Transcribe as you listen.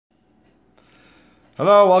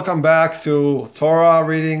Hello, welcome back to Torah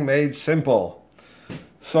Reading Made Simple.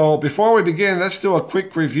 So before we begin, let's do a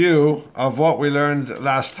quick review of what we learned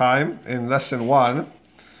last time in lesson 1.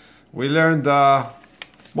 We learned the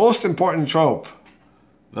most important trope,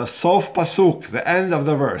 the sof pasuk, the end of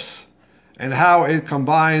the verse, and how it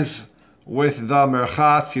combines with the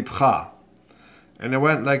mercha tipcha. And it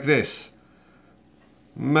went like this.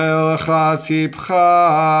 Mercha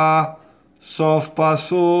tipcha sof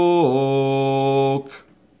pasuk.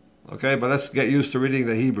 Okay, but let's get used to reading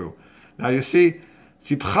the Hebrew. Now you see,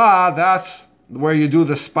 tipcha, that's where you do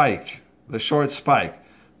the spike, the short spike.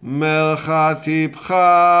 Mercha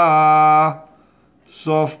tipcha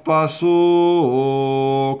sof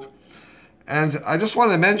pasuk. And I just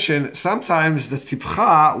want to mention, sometimes the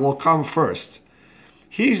tipcha will come first.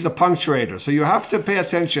 He's the punctuator, so you have to pay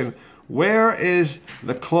attention. Where is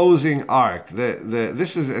the closing arc?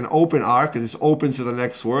 This is an open arc, and it's open to the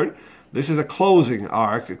next word. This is a closing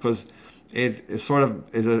arc because it's a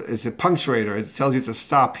punctuator. It tells you to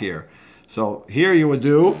stop here. So here you would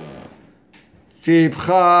do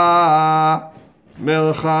tipcha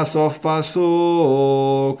mercha sof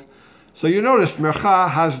pasuk. So you notice mercha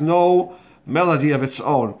has no melody of its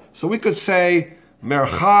own. So we could say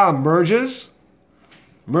mercha merges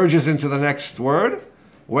into the next word,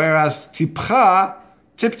 whereas tipcha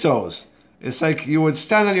tiptoes. It's like you would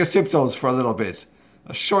stand on your tiptoes for a little bit.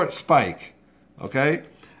 A short spike, okay?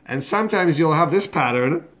 And sometimes you'll have this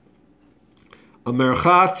pattern, a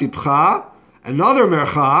mercha, tipcha, another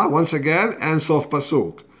mercha, once again, and sof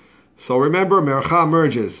pasuk. So remember, mercha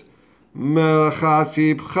merges. Mercha,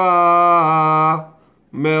 tipcha,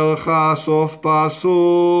 mercha, sof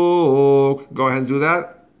pasuk. Go ahead and do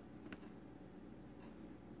that.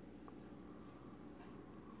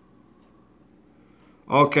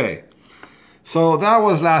 Okay, so that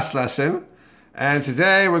was last lesson. And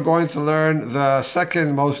today we're going to learn the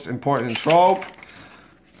second most important trope.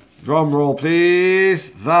 Drum roll,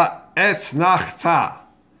 please. The etnachta.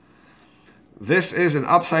 This is an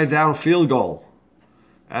upside down field goal,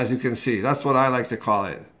 as you can see. That's what I like to call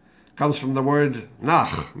it. It comes from the word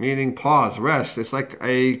nach, meaning pause, rest. It's like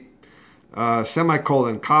a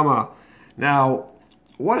semicolon, comma. Now,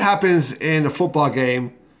 what happens in a football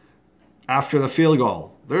game after the field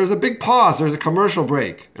goal? There's a big pause. There's a commercial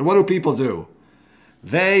break. And what do people do?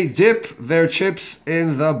 They dip their chips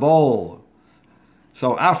in the bowl.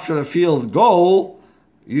 So after the field goal,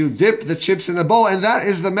 you dip the chips in the bowl, and that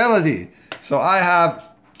is the melody. So I have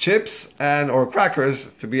chips or crackers,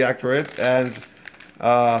 to be accurate, and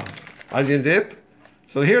onion dip.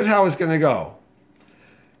 So here's how it's going to go.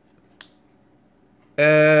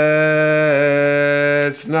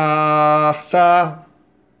 Etnachta.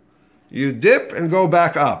 You dip and go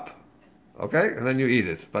back up. Okay, and then you eat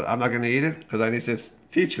it. But I'm not going to eat it because I need to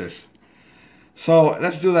teach this. So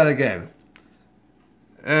let's do that again.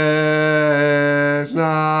 Etnachta.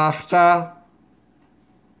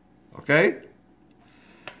 Okay?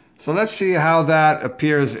 So let's see how that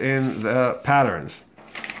appears in the patterns.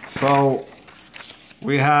 So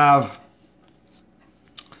we have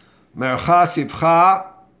mercha, tipcha,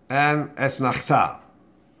 and etnachta.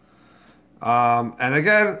 And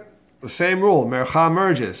again, the same rule, mercha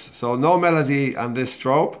merges. So no melody on this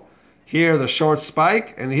trope. Here the short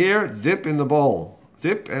spike, and here dip in the bowl.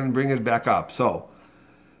 Dip and bring it back up. So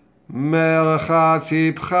mercha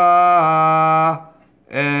tipcha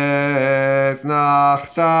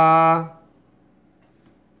etnachta.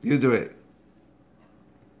 You do it.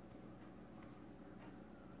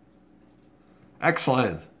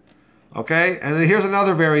 Excellent. Okay, and then here's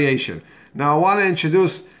another variation. Now I want to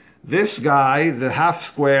introduce this guy, the half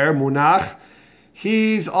square, munach.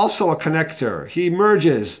 He's also a connector. He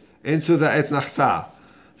merges into the etnachta.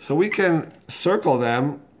 So we can circle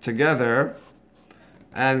them together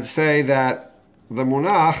and say that the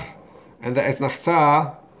munach and the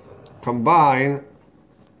etnachta combine.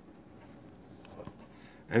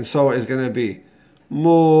 And so it's going to be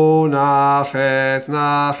munach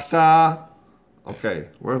etnachta. Okay,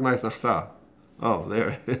 where's my etnachta? Oh,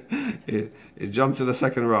 there. it jumped to the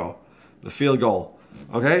second row. The field goal.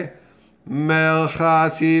 Okay? Mercha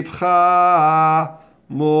tipcha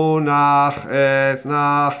munach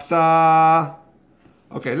etnachta.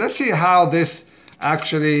 Okay, let's see how this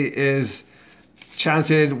actually is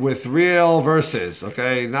chanted with real verses.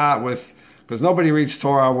 Okay? Not with, because nobody reads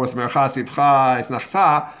Torah with mercha tipcha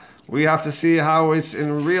etnachta. We have to see how it's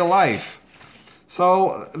in real life.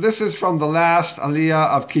 So this is from the last aliyah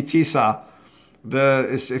of Kitisa.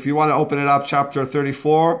 If you want to open it up, chapter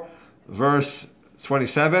 34, verse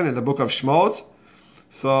 27 in the book of Shmot.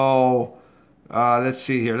 So let's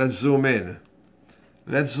see here. Let's zoom in.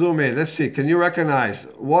 Let's zoom in. Let's see. Can you recognize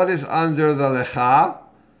what is under the lecha?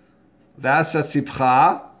 That's a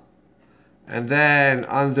tipcha. And then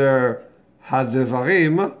under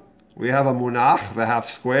hadevarim, we have a munach, the half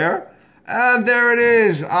square. And there it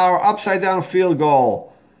is, our upside down field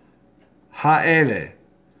goal. Ha'ele.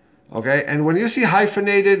 Okay, and when you see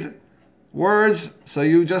hyphenated words, so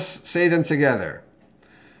you just say them together.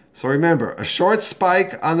 So remember, a short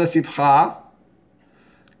spike on the tipcha.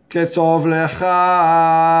 Ketov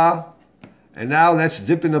lecha. And now let's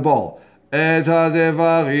dip in the bowl. Et hadevarim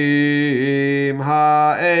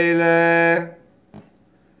ha'ele.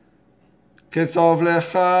 Ketov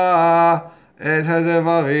lecha. Et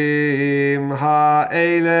hadevarim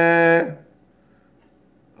ha'ele.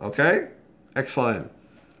 Okay? Excellent.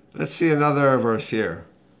 Let's see another verse here.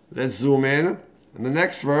 Let's zoom in. In the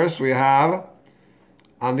next verse we have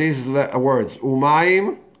on these words,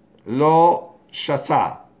 Umayim lo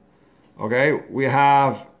shata. Okay, we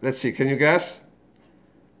have, let's see, can you guess?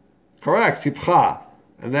 Correct, tipcha.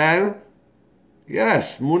 And then,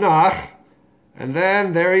 yes, munach. And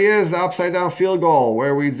then there he is, the upside down field goal,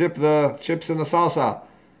 where we dip the chips in the salsa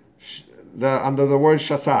under the word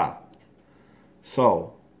shata.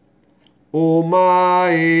 So,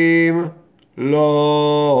 Umayim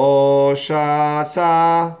lo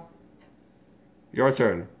shata. Your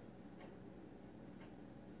turn.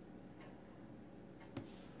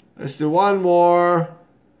 Let's do one more.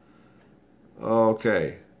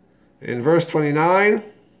 Okay. In verse 29,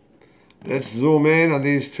 let's zoom in on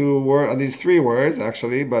these three words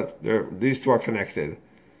actually, but these two are connected.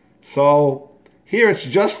 So here it's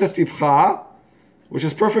just the tipcha, which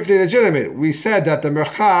is perfectly legitimate. We said that the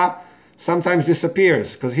mercha sometimes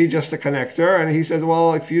disappears because he's just a connector, and he says,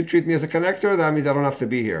 well, if you treat me as a connector, that means I don't have to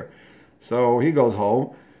be here. So he goes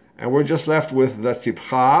home, and we're just left with the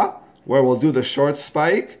tipcha, where we'll do the short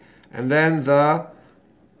spike, and then the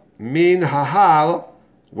min hahal,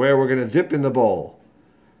 where we're going to dip in the bowl.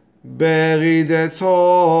 Berideto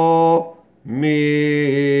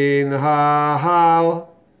min hahal.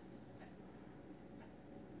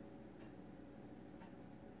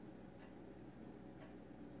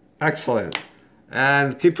 Excellent.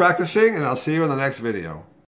 And keep practicing, and I'll see you in the next video.